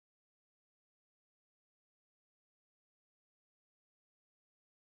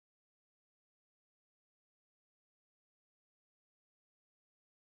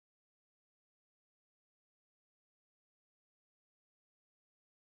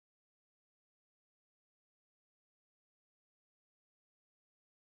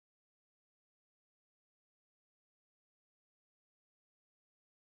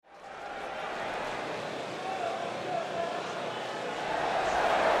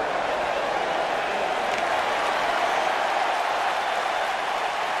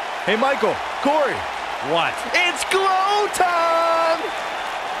Hey, Michael, Corey. What? It's glow time!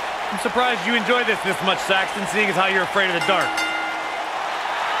 I'm surprised you enjoy this much, Saxton, seeing as how you're afraid of the dark.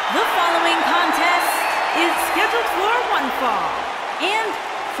 The following contest is scheduled for one fall. And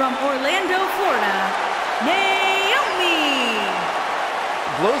from Orlando, Florida, Naomi.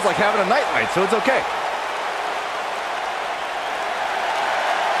 Glow's like having a nightlight, so it's okay.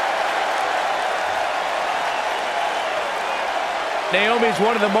 Naomi's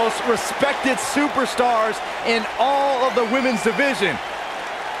one of the most respected superstars in all of the women's division.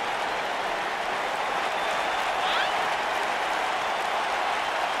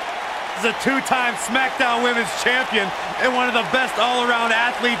 Is a two-time SmackDown Women's Champion and one of the best all-around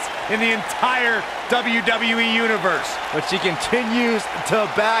athletes in the entire WWE Universe. But she continues to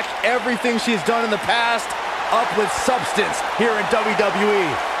back everything she's done in the past up with substance here in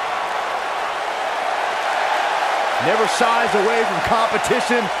WWE. Never shies away from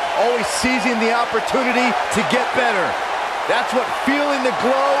competition, always seizing the opportunity to get better. That's what feeling the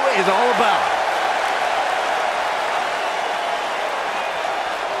glow is all about.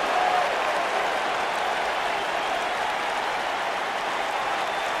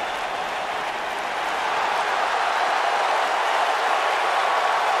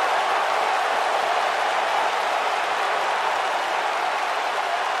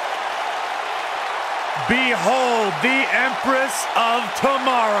 Behold the Empress of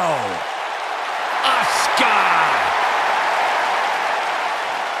Tomorrow, Asuka!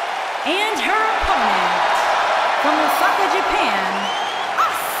 And her opponent, from Osaka, Japan,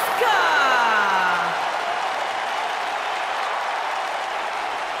 Asuka!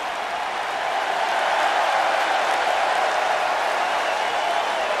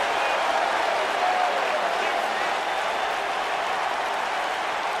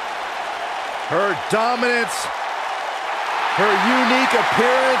 Her dominance, her unique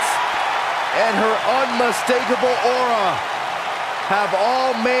appearance, and her unmistakable aura have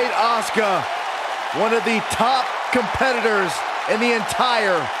all made Asuka one of the top competitors in the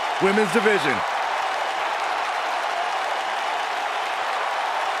entire women's division.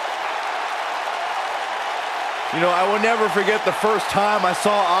 You know, I will never forget the first time I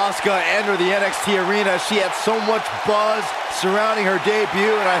saw Asuka enter the NXT arena. She had so much buzz surrounding her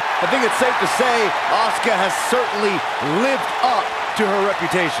debut, and I think it's safe to say Asuka has certainly lived up to her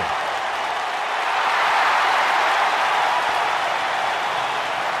reputation.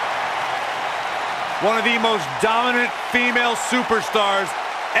 One of the most dominant female superstars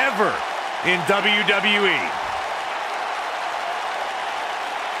ever in WWE.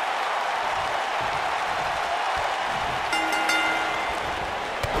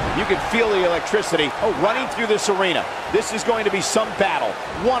 You can feel the electricity running through this arena. This is going to be some battle.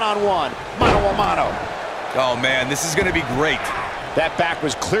 One-on-one, mano-a-mano. Oh, man, this is going to be great. That back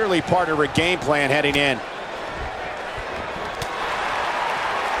was clearly part of her game plan heading in.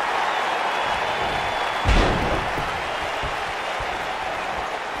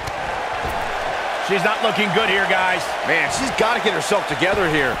 She's not looking good here, guys. Man, she's got to get herself together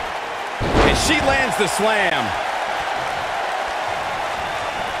here. And she lands the slam.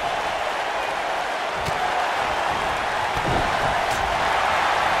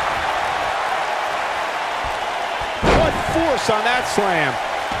 Force on that slam.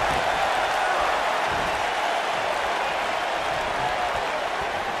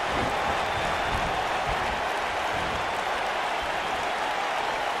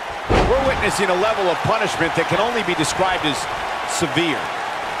 We're witnessing a level of punishment that can only be described as severe.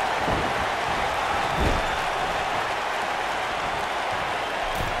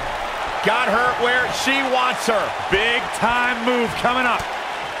 Got her where she wants her. Big time move coming up.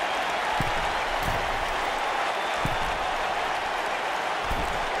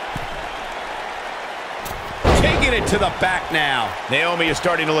 Taking it to the back now. Naomi is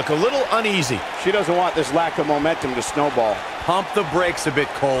starting to look a little uneasy. She doesn't want this lack of momentum to snowball. Pump the brakes a bit,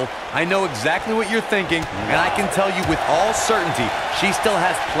 Cole. I know exactly what you're thinking, and I can tell you with all certainty, she still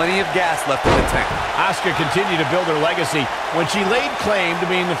has plenty of gas left in the tank. Asuka continued to build her legacy when she laid claim to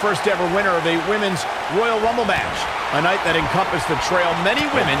being the first ever winner of a Women's Royal Rumble match, a night that encompassed the trail many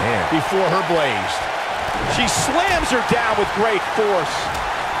women before her blazed. She slams her down with great force.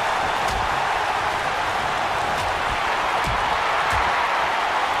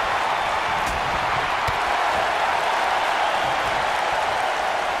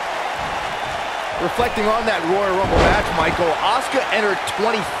 Reflecting on that Royal Rumble match, Michael, Asuka entered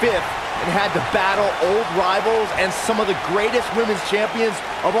 25th and had to battle old rivals and some of the greatest women's champions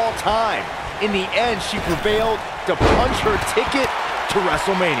of all time. In the end, she prevailed to punch her ticket to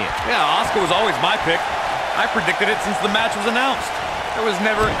WrestleMania. Yeah, Asuka was always my pick. I predicted it since the match was announced. There was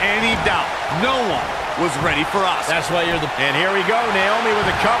never any doubt. No one was ready for us. That's why you're the... And here we go, Naomi with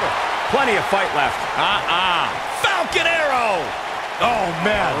a cover. Plenty of fight left. Falcon arrow! Oh,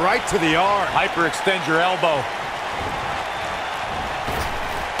 man. Right to the arm. Hyperextend your elbow.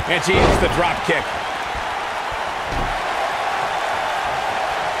 And she hits the drop kick.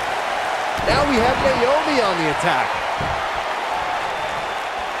 Now we have Naomi on the attack.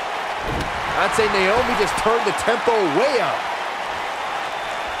 I'd say Naomi just turned the tempo way up.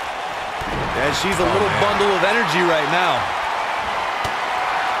 And she's a little bundle of energy right now.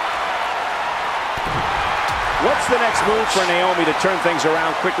 What's the next move for Naomi to turn things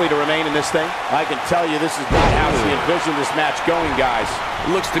around quickly to remain in this thing? I can tell you this is not how she envisioned this match going, guys. It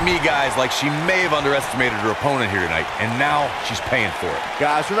looks to me, guys, like she may have underestimated her opponent here tonight, and now she's paying for it.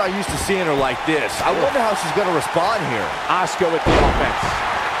 Guys, we're not used to seeing her like this. I wonder how she's going to respond here. Asuka with the offense.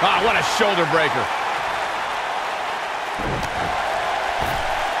 What a shoulder breaker.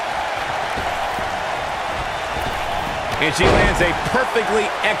 And she lands a perfectly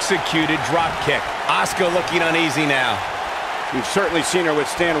executed drop kick. Asuka looking uneasy now. We've certainly seen her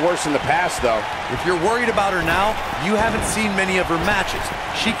withstand worse in the past, though. If you're worried about her now, you haven't seen many of her matches.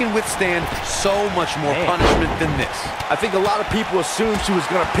 She can withstand so much more punishment than this. I think a lot of people assumed she was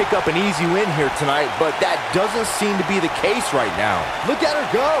going to pick up an easy win here tonight, but that doesn't seem to be the case right now. Look at her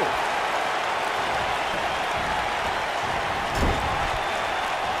go.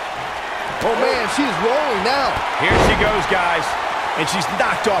 Oh, man, she's rolling now. Here she goes, guys. And she's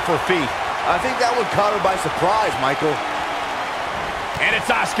knocked off her feet. I think that one caught her by surprise, Michael. And it's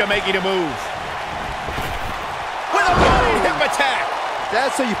Asuka making a move. With a running hip attack.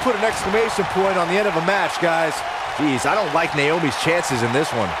 That's how you put an exclamation point on the end of a match, guys. Jeez, I don't like Naomi's chances in this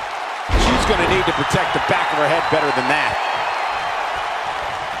one. She's going to need to protect the back of her head better than that.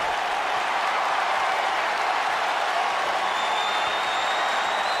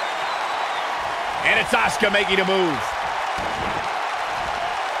 And it's Asuka making a move.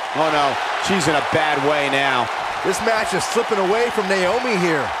 Oh, no. She's in a bad way now. This match is slipping away from Naomi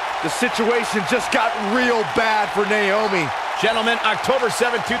here. The situation just got real bad for Naomi. Gentlemen, October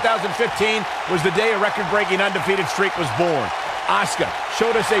 7th, 2015 was the day a record-breaking undefeated streak was born. Asuka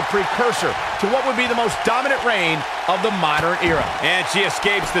showed us a precursor to what would be the most dominant reign of the modern era. And she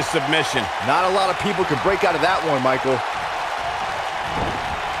escapes the submission. Not a lot of people can break out of that one, Michael.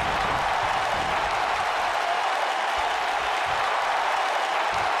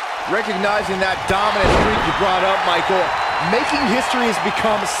 Recognizing that dominant streak you brought up, Michael, making history has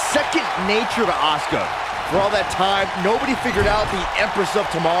become second nature to Asuka. For all that time, nobody figured out the Empress of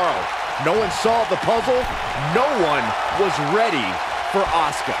Tomorrow. No one solved the puzzle. No one was ready for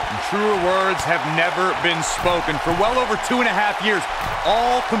Asuka. Truer words have never been spoken. For well over 2.5 years,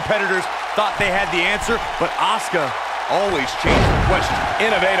 all competitors thought they had the answer, but Asuka always changed the question.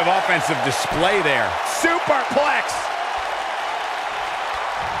 Innovative offensive display there. Superplex!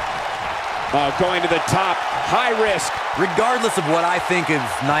 Going to the top, high risk. Regardless of what I think of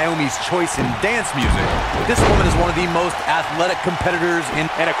Naomi's choice in dance music, this woman is one of the most athletic competitors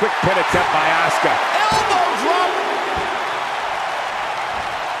in... And a quick pin attempt by Asuka. Elbow drop!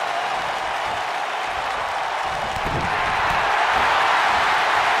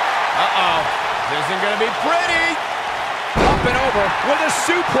 This isn't going to be pretty. Up and over with a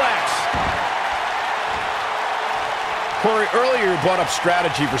suplex. Corey, earlier you brought up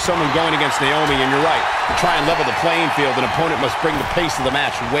strategy for someone going against Naomi, and you're right. To try and level the playing field, an opponent must bring the pace of the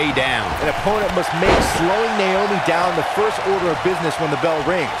match way down. An opponent must make slowing Naomi down the first order of business when the bell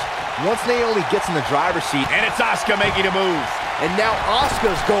rings. Once Naomi gets in the driver's seat... And it's Asuka making a move. And now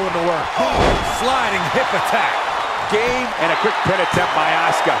Asuka's going to work. Sliding hip attack. Game and a quick pin attempt by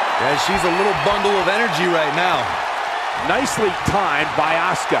Asuka. And she's a little bundle of energy right now. Nicely timed by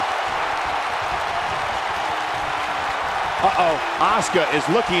Asuka. Asuka is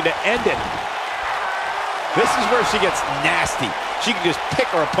looking to end it. This is where she gets nasty. She can just pick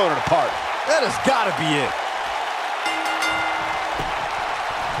her opponent apart. That has got to be it.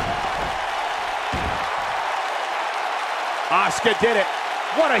 Asuka did it.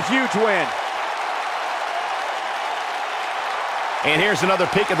 What a huge win. And here's another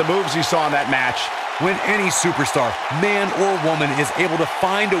peek at the moves you saw in that match. When any superstar, man or woman, is able to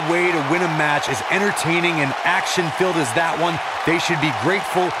find a way to win a match as entertaining and action-filled as that one, they should be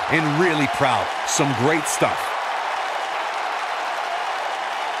grateful and really proud. Some great stuff.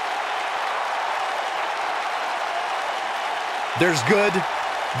 There's good,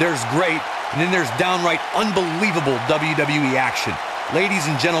 there's great, and then there's downright unbelievable WWE action. Ladies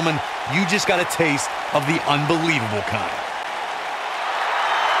and gentlemen, you just got a taste of the unbelievable kind.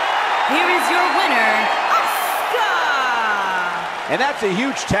 Here is your winner, Asuka! And that's a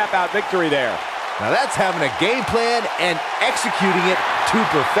huge tap-out victory there. Now that's having a game plan and executing it to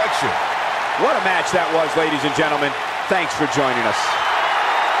perfection. What a match that was, ladies and gentlemen. Thanks for joining us.